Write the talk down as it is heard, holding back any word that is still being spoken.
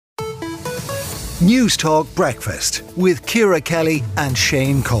News Talk Breakfast with Ciara Kelly and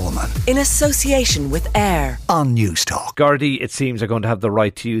Shane Coleman. In association with AIR on News Talk. Gardaí, it seems, are going to have the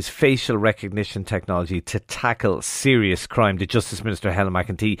right to use facial recognition technology to tackle serious crime. The Justice Minister, Helen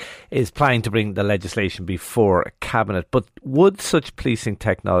McEntee, is planning to bring the legislation before Cabinet. But would such policing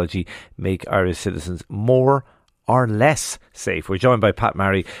technology make Irish citizens more or less safe? We're joined by Pat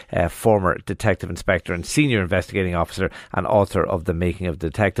Marry, former Detective Inspector and Senior Investigating Officer and author of The Making of the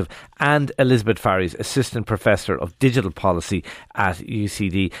Detective, and Elizabeth Farries, Assistant Professor of Digital Policy at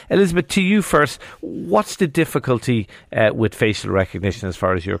UCD. Elizabeth, to you first, what's the difficulty with facial recognition as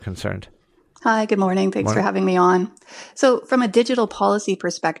far as you're concerned? Hi, good morning. Thanks for having me on. So from a digital policy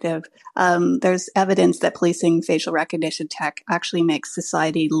perspective, there's evidence that policing facial recognition tech actually makes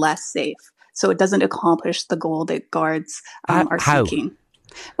society less safe. So it doesn't accomplish the goal that guards are seeking.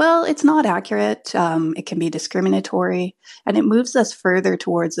 Well, it's not accurate. It can be discriminatory, and it moves us further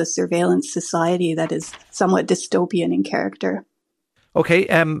towards a surveillance society that is somewhat dystopian in character. Okay,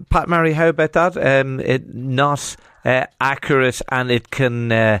 Pat Marry, how about that? It not accurate, and it can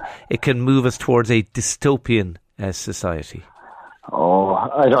move us towards a dystopian society. Oh,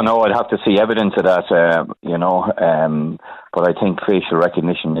 I don't know. I'd have to see evidence of that, but I think facial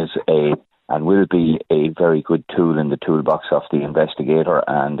recognition is and will be a very good tool in the toolbox of the investigator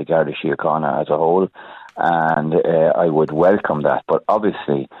and the Garda Síochána as a whole. And I would welcome that. But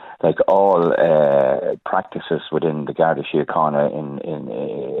obviously, like all practices within the Garda Síochána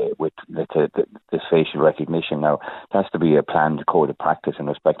with this facial recognition now, it has to be a planned code of practice in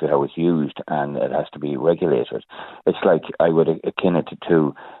respect to how it's used, and it has to be regulated. It's like I would akin it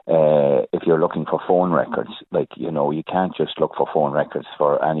to if you're looking for phone records. You can't just look for phone records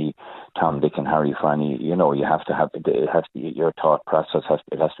for any Tom, Dick and Harry, for any, you have to have, your thought process has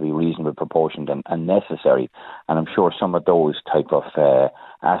to be reasonable, proportioned and necessary. And I'm sure some of those type of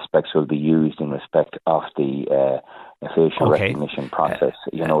aspects will be used in respect of the facial recognition process,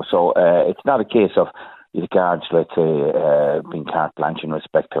 So it's not a case of the guards, let's say, being carte blanche in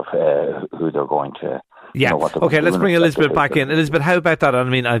respect of who they're going to. Yeah. Okay, let's bring Elizabeth back in. Elizabeth, how about that? I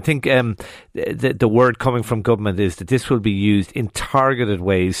mean, I think the word coming from government is that this will be used in targeted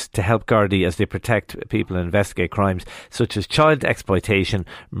ways to help Gardaí as they protect people and investigate crimes such as child exploitation,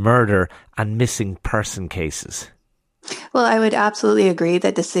 murder and missing person cases. Well, I would absolutely agree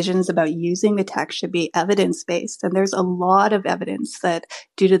that decisions about using the tech should be evidence-based. And there's a lot of evidence that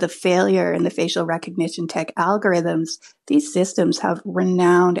due to the failure in the facial recognition tech algorithms, these systems have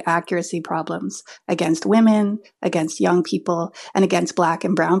renowned accuracy problems against women, against young people, and against Black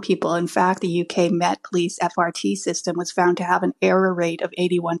and Brown people. In fact, the UK Met Police FRT system was found to have an error rate of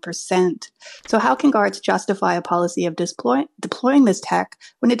 81%. So how can guards justify a policy of deploying this tech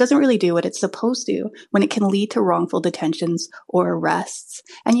when it doesn't really do what it's supposed to, when it can lead to wrongful detentions or arrests?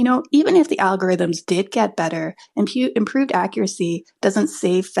 And, even if the algorithms did get better, improved accuracy doesn't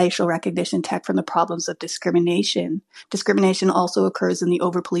save facial recognition tech from the problems of discrimination. Discrimination also occurs in the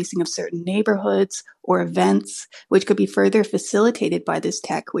over-policing of certain neighborhoods or events, which could be further facilitated by this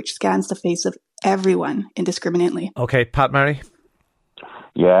tech, which scans the face of everyone indiscriminately. Okay, Pat Marry?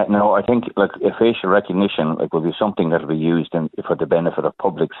 Yeah, no, I think facial recognition will be something that will be used for the benefit of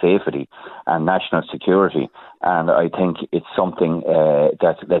public safety and national security. And I think it's something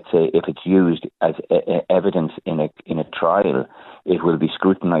that, let's say, if it's used as evidence in a trial, it will be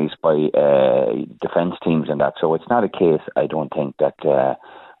scrutinised by defence teams and that. So it's not a case, I don't think, that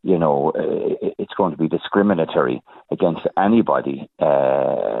it's going to be discriminatory against anybody,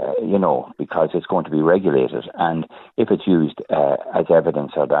 because it's going to be regulated. And if it's used as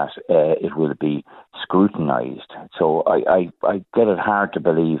evidence of that, it will be scrutinised. So I get it hard to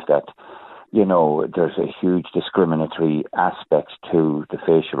believe that, there's a huge discriminatory aspect to the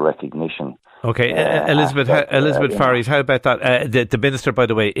facial recognition. Okay, Elizabeth Farries, how about that? The Minister, by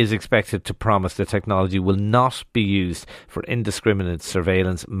the way, is expected to promise the technology will not be used for indiscriminate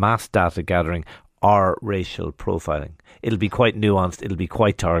surveillance, mass data gathering or racial profiling. It'll be quite nuanced, it'll be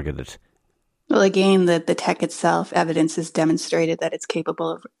quite targeted. Well, again, the tech itself, evidence has demonstrated that it's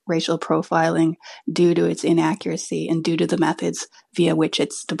capable of racial profiling due to its inaccuracy and due to the methods via which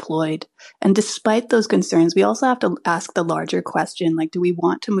it's deployed. And despite those concerns, we also have to ask the larger question, do we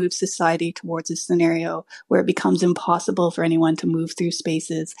want to move society towards a scenario where it becomes impossible for anyone to move through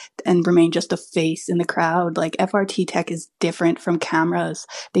spaces and remain just a face in the crowd? FRT tech is different from cameras.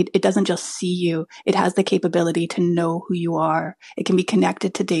 It doesn't just see you. It has the capability to know who you are. It can be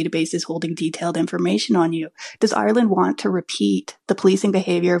connected to databases holding detailed information on you. Does Ireland want to repeat the policing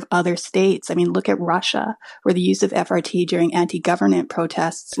behavior of other states? I mean, look at Russia, where the use of FRT during anti-government pro-government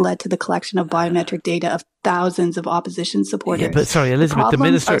protests led to the collection of biometric data of thousands of opposition supporters. Yeah, but sorry, Elizabeth, the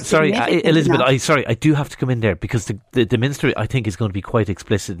minister. Sorry, Elizabeth. I do have to come in there because the minister, I think, is going to be quite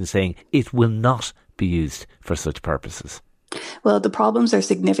explicit in saying it will not be used for such purposes. Well, the problems are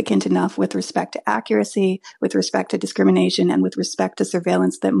significant enough with respect to accuracy, with respect to discrimination, and with respect to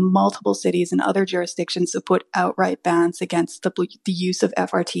surveillance that multiple cities and other jurisdictions have put outright bans against the use of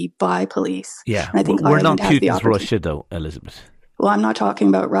FRT by police. Yeah, and I think we're Ireland not Putin's Russia, though, Elizabeth. Well, I'm not talking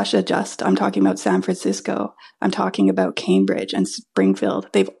about Russia just. I'm talking about San Francisco. I'm talking about Cambridge and Springfield.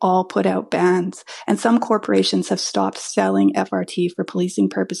 They've all put out bans. And some corporations have stopped selling FRT for policing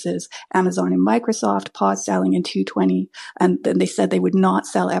purposes. Amazon and Microsoft paused selling in 2020. And then they said they would not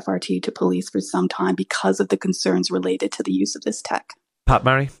sell FRT to police for some time because of the concerns related to the use of this tech. Pat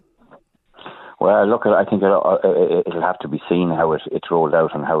Murray? Well, look, I think it'll have to be seen how it's rolled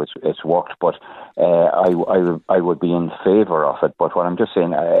out and how it's worked. But I would be in favour of it. But what I'm just saying,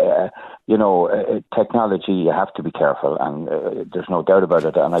 technology, you have to be careful, and there's no doubt about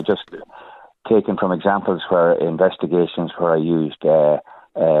it. And I just taken from examples where investigations where I used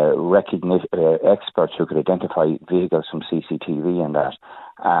experts who could identify vehicles from CCTV and that.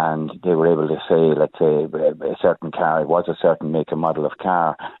 And they were able to say, let's say, a certain car, it was a certain make and model of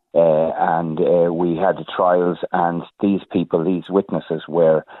car. And we had the trials, and these people, these witnesses,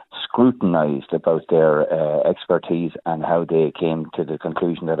 were scrutinised about their expertise and how they came to the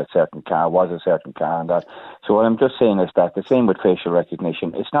conclusion that a certain car was a certain car and that. So what I'm just saying is that the same with facial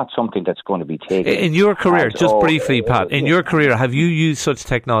recognition, it's not something that's going to be taken. In your career, just briefly, Pat, in your career, have you used such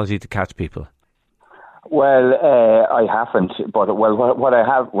technology to catch people? Well, I haven't, but what I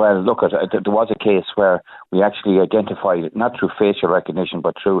have, look, there was a case where we actually identified, not through facial recognition,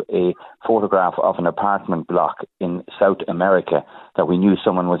 but through a photograph of an apartment block in South America that we knew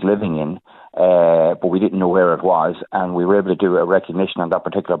someone was living in, but we didn't know where it was, and we were able to do a recognition on that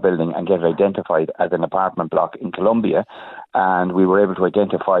particular building and get it identified as an apartment block in Colombia, and we were able to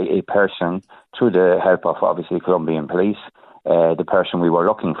identify a person through the help of, obviously, Colombian police. The person we were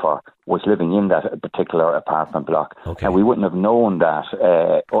looking for was living in that particular apartment block. Okay. And we wouldn't have known that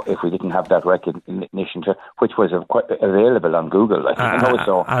if we didn't have that recognition, which was available on Google.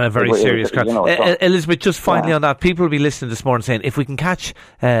 And a very serious crime. Elizabeth, just finally on that, people will be listening this morning saying, if we can catch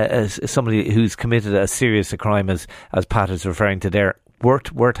somebody who's committed as serious a crime as Pat is referring to there,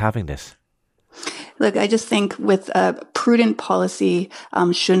 worth having this. Look, I just think with prudent policy,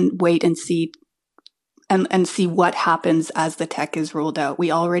 shouldn't wait and see and see what happens as the tech is rolled out.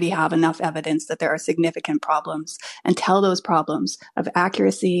 We already have enough evidence that there are significant problems. Until those problems of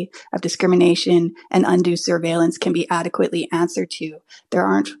accuracy, of discrimination, and undue surveillance can be adequately answered to, there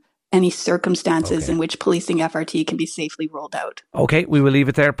aren't any circumstances in which policing FRT can be safely rolled out. Okay, we will leave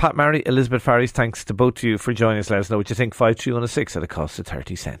it there. Pat Murray, Elizabeth Farries, thanks to both of you for joining us. Let us know what you think. 53106 at a cost of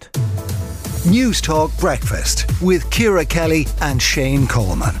 30 cents. News Talk Breakfast with Ciara Kelly and Shane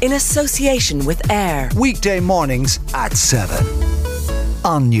Coleman. In association with AIR. Weekday mornings at 7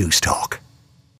 on News Talk.